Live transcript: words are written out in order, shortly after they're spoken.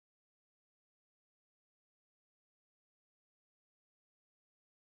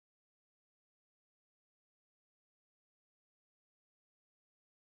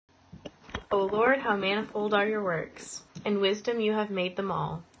O Lord, how manifold are your works! In wisdom you have made them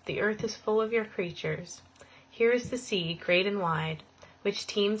all. The earth is full of your creatures. Here is the sea, great and wide, which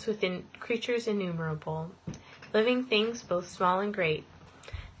teems with creatures innumerable, living things both small and great.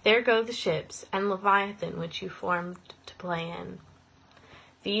 There go the ships, and Leviathan, which you formed to play in.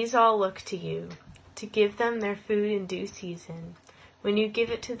 These all look to you, to give them their food in due season. When you give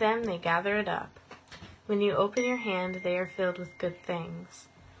it to them, they gather it up. When you open your hand, they are filled with good things.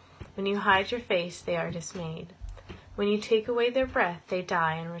 When you hide your face, they are dismayed. When you take away their breath, they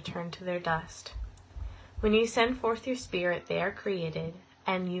die and return to their dust. When you send forth your spirit, they are created,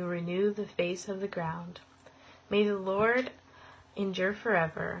 and you renew the face of the ground. May the Lord endure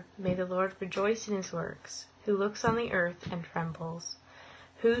forever. May the Lord rejoice in his works, who looks on the earth and trembles,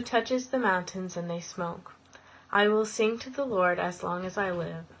 who touches the mountains and they smoke. I will sing to the Lord as long as I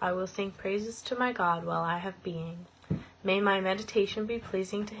live. I will sing praises to my God while I have being. May my meditation be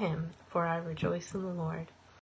pleasing to him, for I rejoice in the Lord.